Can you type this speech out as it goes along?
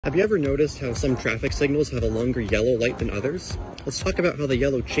Have you ever noticed how some traffic signals have a longer yellow light than others? Let's talk about how the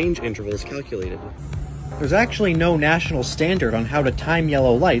yellow change interval is calculated. There's actually no national standard on how to time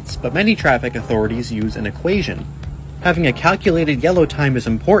yellow lights, but many traffic authorities use an equation. Having a calculated yellow time is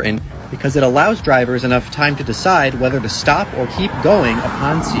important because it allows drivers enough time to decide whether to stop or keep going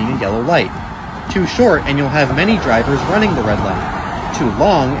upon seeing a yellow light. Too short and you'll have many drivers running the red light. Too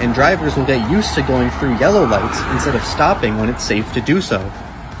long and drivers will get used to going through yellow lights instead of stopping when it's safe to do so.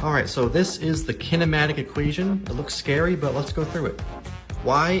 Alright, so this is the kinematic equation. It looks scary, but let's go through it.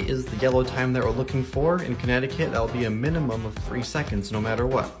 Y is the yellow time that we're looking for. In Connecticut, that'll be a minimum of 3 seconds no matter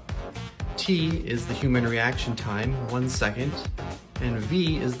what. T is the human reaction time, 1 second. And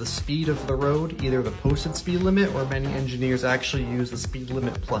V is the speed of the road, either the posted speed limit or many engineers actually use the speed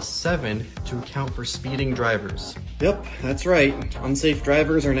limit +7 to account for speeding drivers. Yep, that's right. Unsafe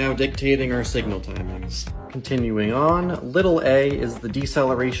drivers are now dictating our signal timings. Continuing on, little a is the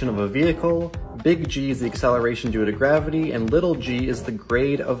deceleration of a vehicle, big G is the acceleration due to gravity, and little g is the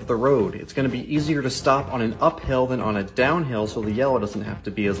grade of the road. It's going to be easier to stop on an uphill than on a downhill, so the yellow doesn't have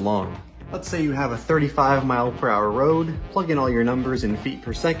to be as long. Let's say you have a 35-mile-per-hour road, plug in all your numbers in feet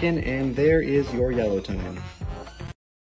per second, and there is your yellow time.